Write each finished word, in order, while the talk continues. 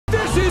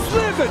This is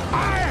living!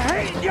 I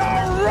hate your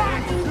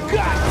rotten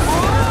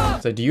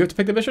guts! So do you have to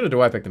pick the mission, or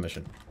do I pick the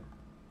mission?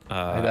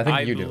 I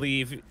think you do. I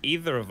believe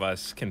either of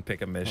us can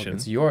pick a mission.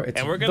 It's your.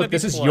 and we're gonna look,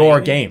 this is playing your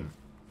game.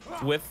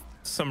 With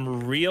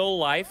some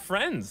real-life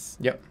friends.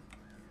 Yep.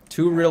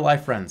 2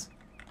 real-life friends.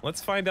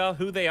 Let's find out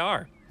who they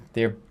are.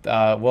 They're,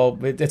 well,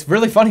 it's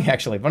really funny,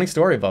 actually. Funny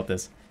story about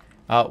this.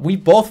 We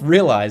both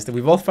realized that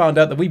we both found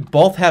out that we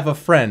both have a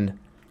friend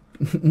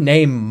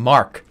named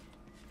Mark.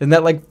 Isn't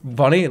that, like,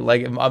 funny?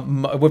 Like,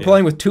 we're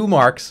playing with 2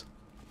 Marks.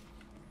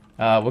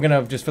 We're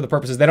gonna, just for the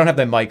purposes, they don't have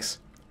their mics.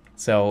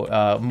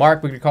 So,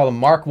 Mark, we could call them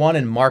Mark 1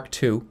 and Mark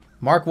 2.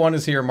 Mark 1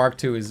 is here, Mark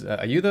 2 is,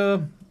 are you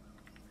the...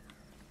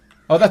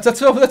 Oh,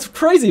 that's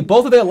crazy.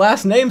 Both of their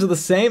last names are the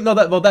same. No,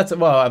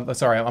 I'm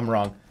sorry, I'm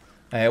wrong.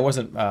 It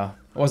wasn't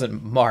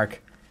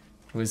Mark.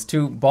 It was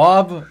 2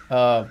 Bob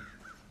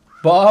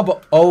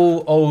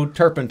O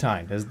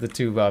Turpentine is the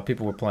 2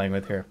 people we're playing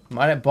with here.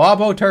 Bob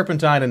O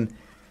Turpentine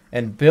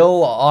and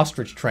Bill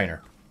Ostrich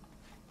Trainer.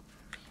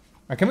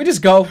 Right, can we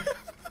just go?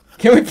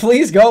 Can we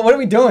please go? What are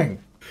we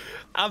doing?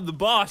 I'm the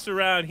boss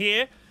around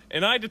here,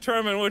 and I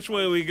determine which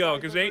way we go,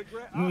 because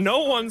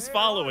no one's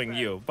following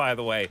you, by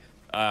the way.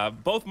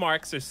 Both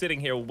Marks are sitting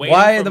here waiting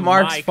Why are for the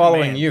Marks my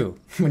following command. you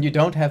when you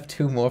don't have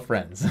 2 more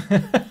friends?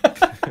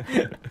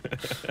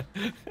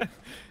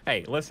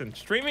 Hey, listen,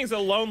 streaming's a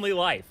lonely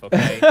life,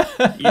 okay?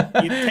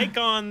 you take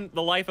on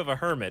the life of a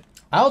hermit.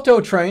 Alto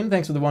Train,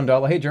 thanks for the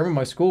 $1. Hey, German,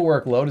 my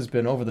schoolwork load has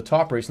been over the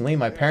top recently.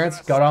 My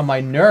parents got on my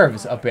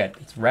nerves a bit.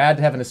 It's rad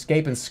to have an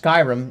escape in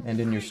Skyrim and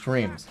in your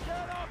streams.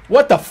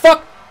 What the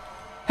fuck?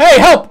 Hey,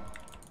 help!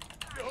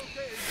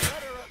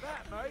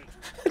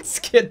 It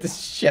scared the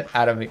shit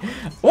out of me.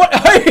 What?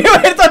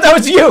 I thought that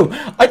was you!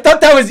 I thought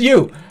that was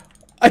you!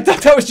 I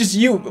thought that was just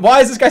you.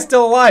 Why is this guy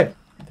still alive?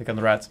 Pick on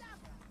the rats.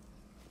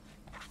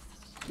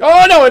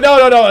 Oh, no,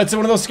 it's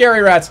one of those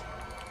scary rats.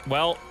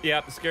 Well,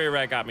 yeah, the scary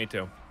rat got me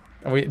too.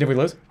 Did we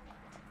lose?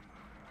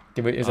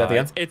 Is that the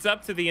end? It's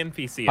up to the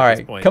NPC All at right,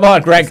 this point. come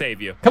on, Greg. To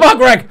save you. Come on,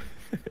 Greg.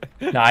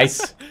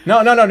 Nice.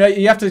 No,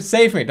 you have to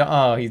save me.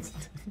 Oh, he's...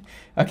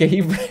 Okay,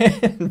 he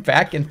ran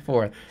back and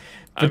forth.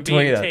 I'm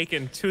being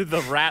taken to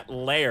the rat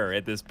lair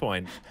at this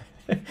point.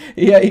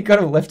 Yeah, he could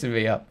have lifted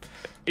me up.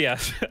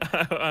 Yes,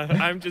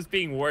 I'm just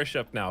being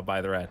worshipped now by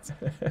the rats.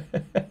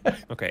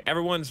 Okay,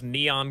 everyone's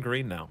neon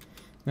green now.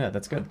 Yeah,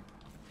 that's good.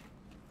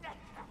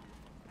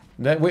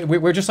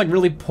 We're just like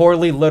really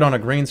poorly lit on a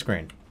green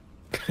screen.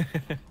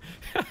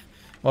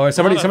 Or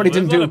somebody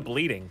didn't do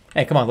bleeding.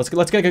 Hey, come on, let's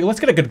get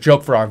a good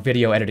joke for our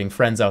video editing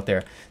friends out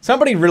there.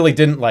 Somebody really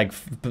didn't like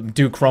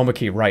do chroma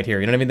key right here.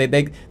 You know what I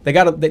mean?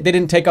 They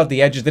didn't take out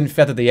the edges, didn't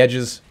feather the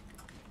edges.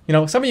 You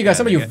know, some of you guys,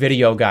 some of you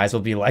video guys will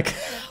be like,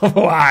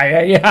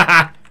 why?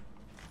 Yeah.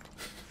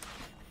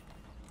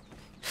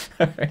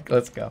 All right,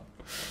 let's go.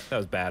 That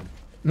was bad.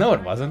 No,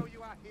 it wasn't.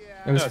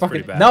 It was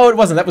fucking bad. No, it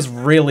wasn't. That was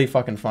really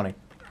fucking funny.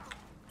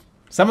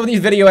 Some of these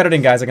video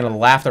editing guys are gonna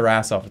laugh their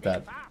ass off at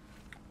that.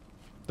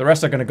 The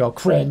rest are gonna go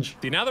cringe.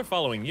 See, now they're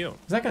following you.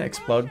 Is that gonna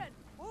explode?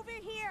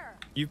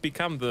 You've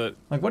become the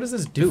Like, what does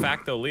this do? de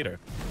facto leader.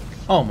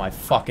 Oh my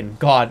fucking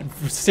god!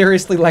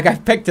 Seriously, like I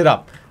picked it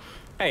up.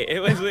 Hey, it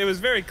was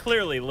very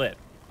clearly lit.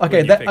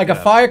 Okay, that like a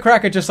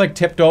firecracker just like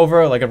tipped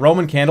over, like a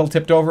Roman candle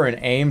tipped over and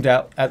aimed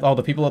at all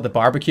the people at the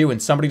barbecue,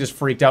 and somebody just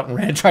freaked out and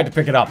ran and tried to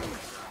pick it up.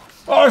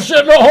 Oh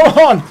shit! No, hold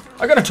on!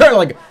 I gotta turn.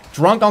 Like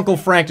drunk Uncle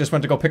Frank just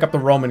went to go pick up the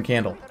Roman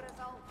candle.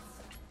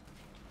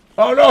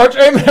 Oh no! It's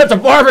aiming at the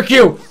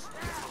barbecue!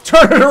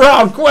 Turn it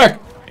around, quick!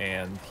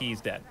 And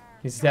he's dead.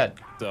 He's dead.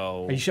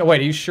 So. Are you sure? Wait,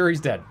 are you sure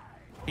he's dead?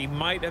 He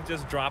might have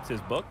just dropped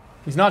his book.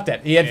 He's not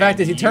dead. In fact,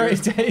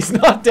 he's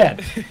not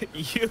dead.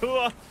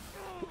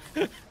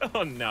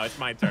 Oh no, it's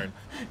my turn.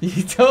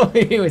 You told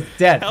me he was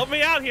dead. Help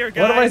me out here,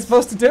 guys. What am I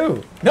supposed to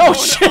do? No,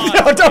 shit!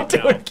 No, don't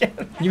do it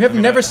again. You have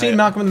never seen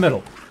Malcolm in the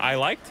Middle. I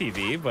like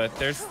TV, but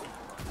there's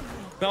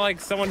not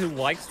like someone who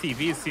likes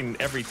TV has seen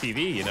every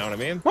TV. You know what I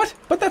mean? What?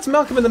 But that's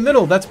Malcolm in the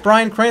Middle. That's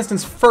Bryan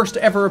Cranston's first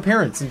ever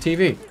appearance in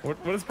TV.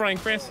 What does Bryan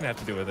Cranston have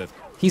to do with it?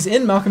 He's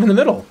in Malcolm in the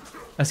Middle,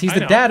 as he's the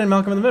dad in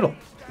Malcolm in the Middle.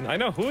 I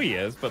know who he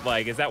is, but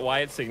like, is that why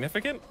it's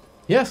significant?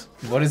 Yes.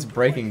 What is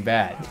Breaking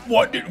Bad?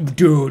 What,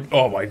 dude?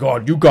 Oh my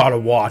god, you gotta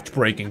watch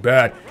Breaking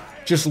Bad.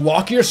 Just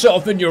lock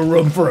yourself in your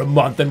room for a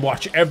month and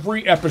watch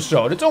every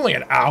episode. It's only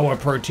an hour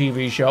per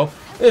TV show.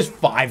 There's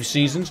 5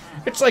 seasons.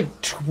 It's like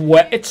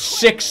it's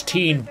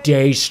 16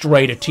 days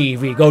straight of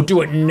TV. Go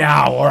do it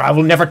now, or I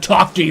will never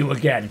talk to you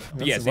again.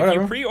 Yes, if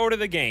you pre-order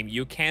the game,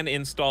 you can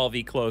install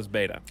the closed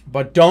beta.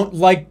 But don't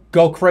like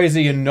go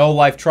crazy and no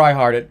life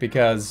tryhard it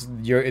because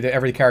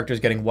every character is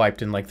getting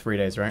wiped in like 3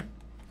 days, right?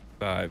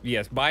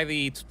 Yes, by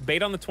the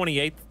beta on the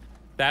 28th,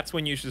 that's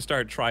when you should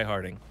start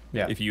tryharding.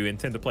 Yeah. If you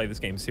intend to play this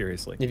game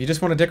seriously. If you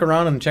just want to dick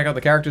around and check out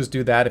the characters,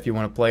 do that if you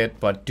want to play it.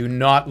 But do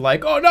not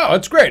like, oh no,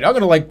 it's great. I'm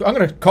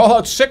gonna call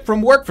out sick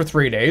from work for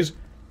 3 days,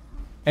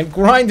 and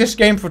grind this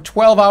game for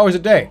 12 hours a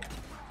day.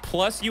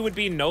 Plus, you would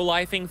be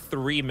no-lifing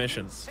 3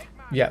 missions.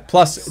 Yeah.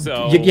 Plus,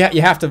 so...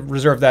 you have to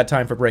reserve that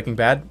time for Breaking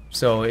Bad.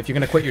 So if you're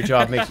gonna quit your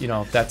job,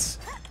 that's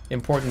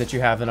important that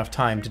you have enough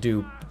time to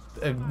do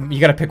You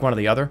gotta pick one or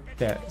the other.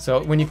 Yeah.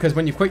 So when you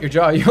quit your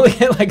job, you only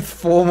get like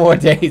 4 more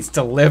days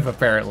to live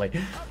apparently.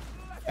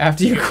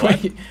 After you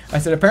quit, I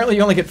said apparently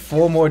you only get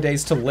 4 more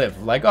days to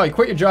live. Like, oh, you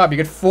quit your job, you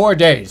get 4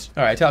 days.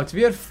 All right, Alex,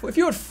 if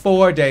you had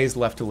 4 days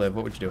left to live,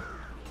 what would you do?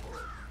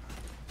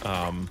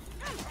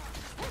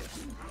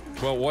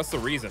 Well, what's the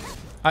reason?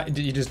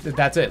 You just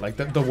that's it. Like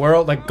the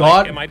world, like God.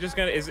 Like, am I just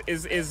gonna is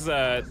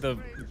the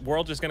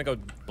world just gonna go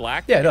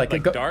black? Yeah,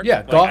 like dark. Yeah,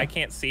 like, God. I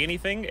can't see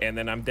anything, and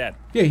then I'm dead.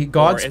 Yeah,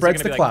 God or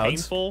spreads is it gonna the be, like,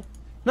 clouds. painful?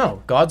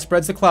 No, God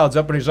spreads the clouds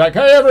up, and he's like,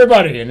 "Hey,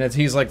 everybody!" And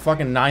he's like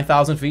fucking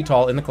 9,000 feet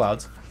tall in the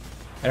clouds,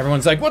 and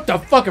everyone's like, "What the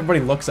fuck?"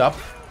 Everybody looks up.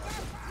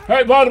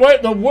 Hey, by the way,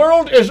 the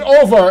world is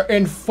over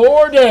in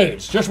 4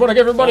 days. Just want to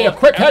give everybody a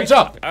quick heads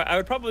up. I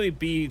would probably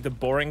be the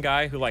boring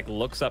guy who like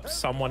looks up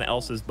someone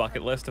else's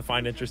bucket list to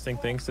find interesting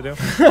things to do.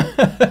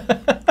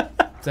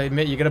 So I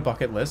admit you get a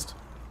bucket list.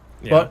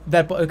 Yeah.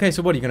 But okay,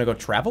 so what are you gonna go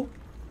travel?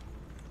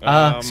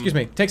 Excuse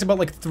me. It takes about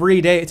like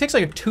 3 days. It takes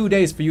like 2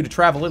 days for you to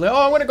travel. Like, oh,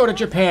 I want to go to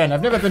Japan.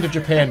 I've never been to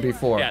Japan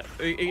before. Yeah,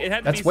 it had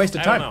to That's be,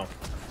 wasted time. I don't know.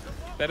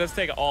 That does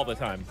take all the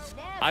time.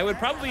 I would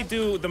probably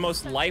do the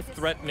most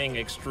life-threatening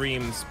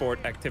extreme sport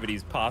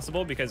activities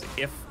possible, because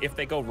if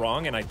they go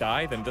wrong and I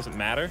die, then it doesn't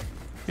matter.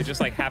 It just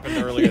like happened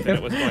earlier than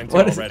it was going to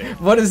already.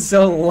 What is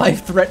so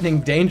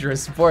life-threatening,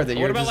 dangerous sport that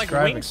you're describing? What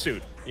about like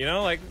wingsuit? You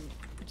know, like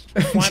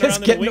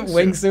just get in a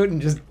wingsuit and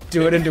just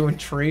do it into a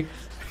tree.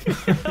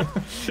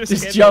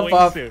 just jump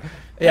off.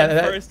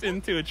 Yeah, first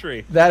into a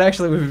tree. That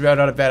actually would be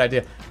not a bad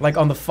idea. Like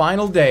on the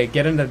final day,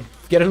 get in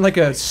like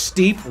a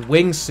steep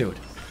wingsuit.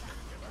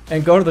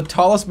 And go to the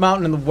tallest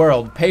mountain in the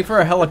world, pay for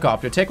a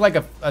helicopter, take like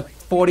a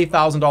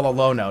 $40,000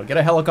 loan out, get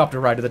a helicopter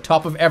ride to the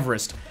top of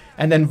Everest,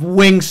 and then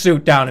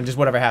wingsuit down and just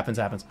whatever happens,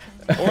 happens.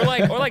 Or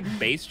like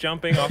base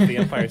jumping off the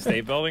Empire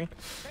State Building.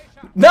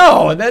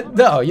 No,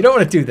 you don't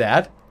want to do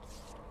that.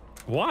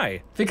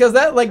 Why? Because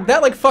that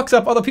fucks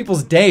up other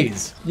people's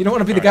days. You don't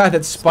want to be the guy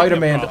that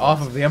Spider-Man'd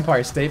off of the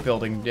Empire State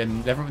Building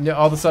and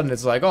all of a sudden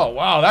it's like, oh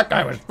wow, that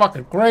guy was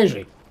fucking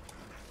crazy.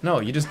 No,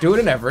 you just do it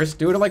in Everest,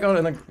 do it like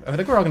on I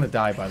think we're all gonna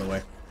die, by the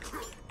way.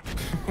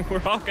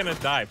 We're all gonna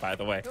die, by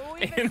the way,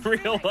 in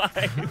real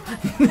life.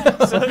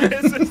 So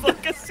this is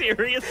like a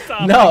serious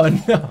topic.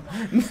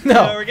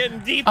 No. We're getting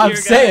deep I'm here,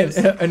 saying,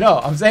 guys. No,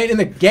 I'm saying in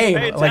the game,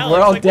 Hey, like Etalyx,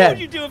 we're all like, dead. What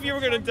would you do if you were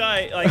gonna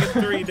die like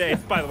in 3 days?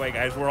 By the way,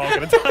 guys, we're all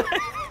gonna die.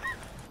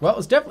 Well,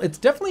 it's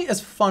definitely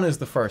as fun as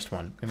the first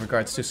one in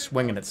regards to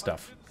swinging at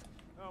stuff.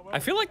 I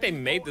feel like they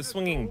made the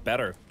swinging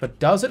better. But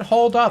does it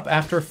hold up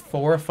after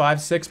 4,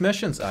 5, 6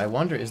 missions? I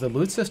wonder, is the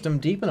loot system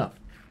deep enough?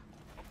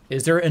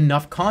 Is there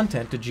enough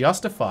content to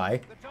justify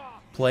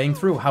playing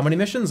through? How many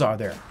missions are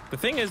there? The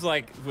thing is,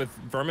 like, with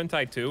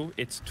Vermintide 2,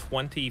 it's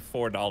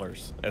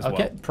 $24 as well.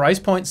 Okay, price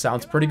point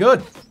sounds pretty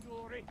good.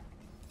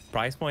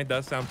 Price point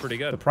does sound pretty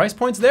good. The price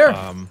point's there.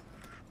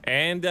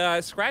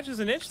 And scratches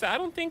an itch that I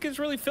don't think is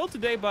really filled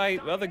today by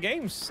other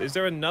games. Is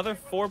there another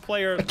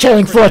 4-player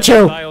Killing Floor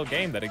 2 style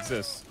game that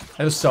exists?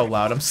 That was so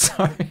loud, I'm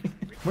sorry.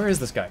 Where is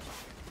this guy?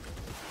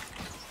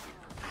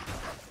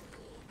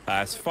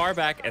 As far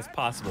back as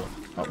possible.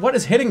 What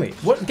is hitting me?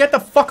 What? Get the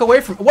fuck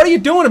away from me. What are you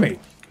doing to me?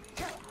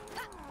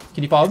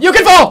 Can you fall? You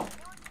can fall!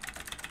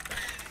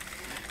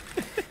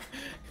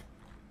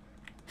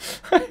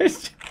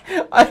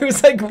 I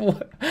was like,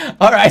 what?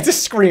 Alright, I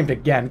just screamed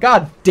again.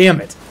 God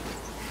damn it.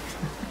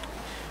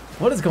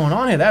 What is going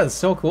on here? That is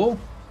so cool.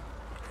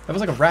 That was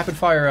like a rapid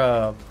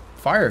fire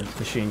fire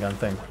machine gun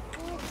thing.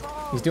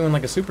 He's doing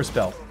like a super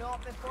spell.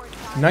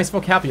 Nice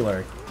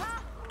vocabulary.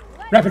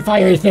 Rapid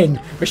fire thing.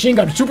 Machine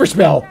gun super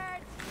spell.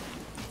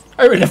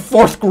 I'm in the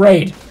 4th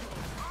grade.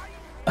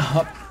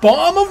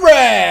 Bomb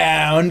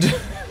around.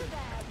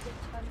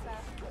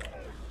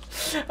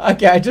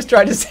 Okay, I just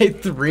tried to say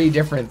 3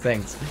 different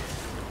things.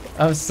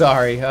 I'm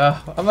sorry.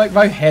 I'm like,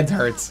 my head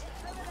hurts.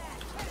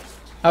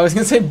 I was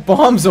gonna say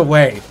bombs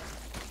away.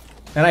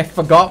 And I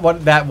forgot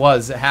what that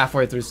was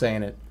halfway through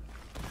saying it.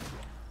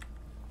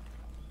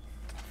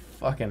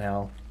 Fucking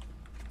hell.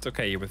 It's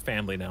okay, you're with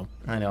family now.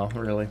 I know,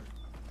 really.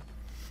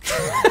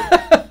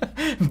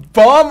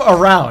 Bomb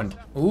around.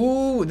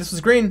 Ooh, this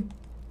was green.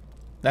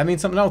 That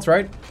means something else,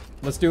 right?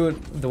 Let's do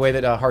it the way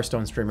that a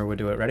Hearthstone streamer would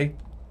do it. Ready?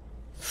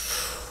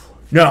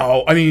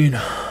 No, I mean...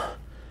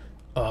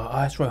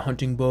 asteroid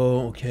hunting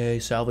bow. Okay,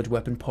 salvage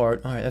weapon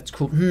part. Alright, that's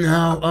cool.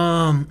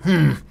 No,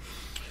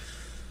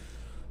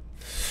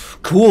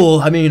 Cool.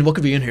 I mean, what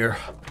could be in here?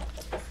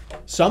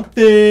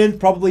 Something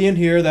probably in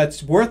here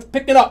that's worth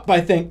picking up,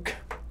 I think.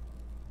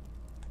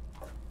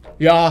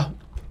 Yeah.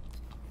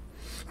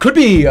 Could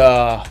be,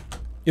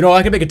 you know,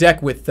 I could make a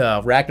deck with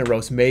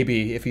Ragnaros,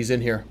 maybe, if he's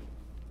in here.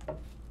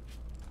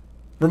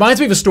 Reminds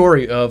me of a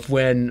story of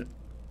when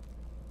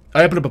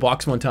I opened up a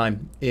box one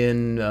time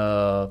in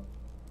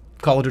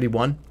Call of Duty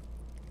 1.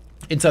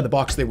 Inside the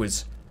box, there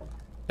was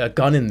a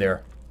gun in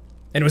there.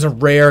 And it was a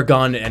rare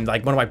gun, and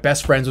like one of my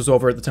best friends was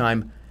over at the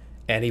time.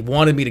 And he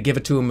wanted me to give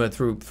it to him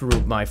through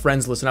my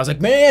friends list. And I was like,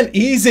 man,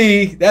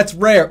 easy. That's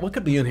rare. What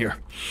could be in here?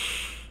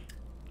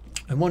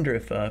 I wonder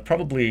if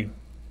probably...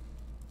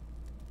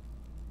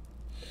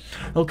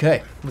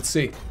 Okay, let's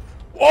see.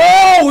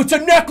 Oh, it's a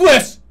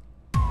necklace!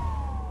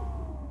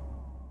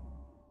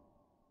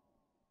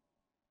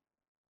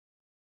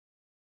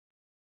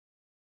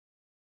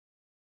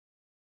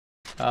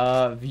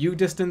 View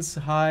distance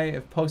high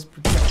if post.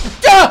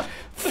 Ah!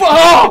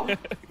 Oh!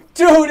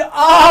 Dude,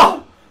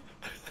 ah!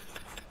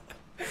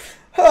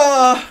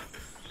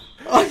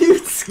 Oh, you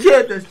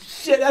scared the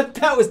shit.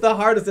 That was the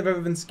hardest I've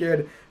ever been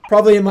scared.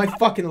 Probably in my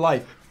fucking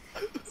life.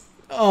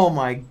 Oh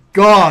my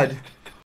god.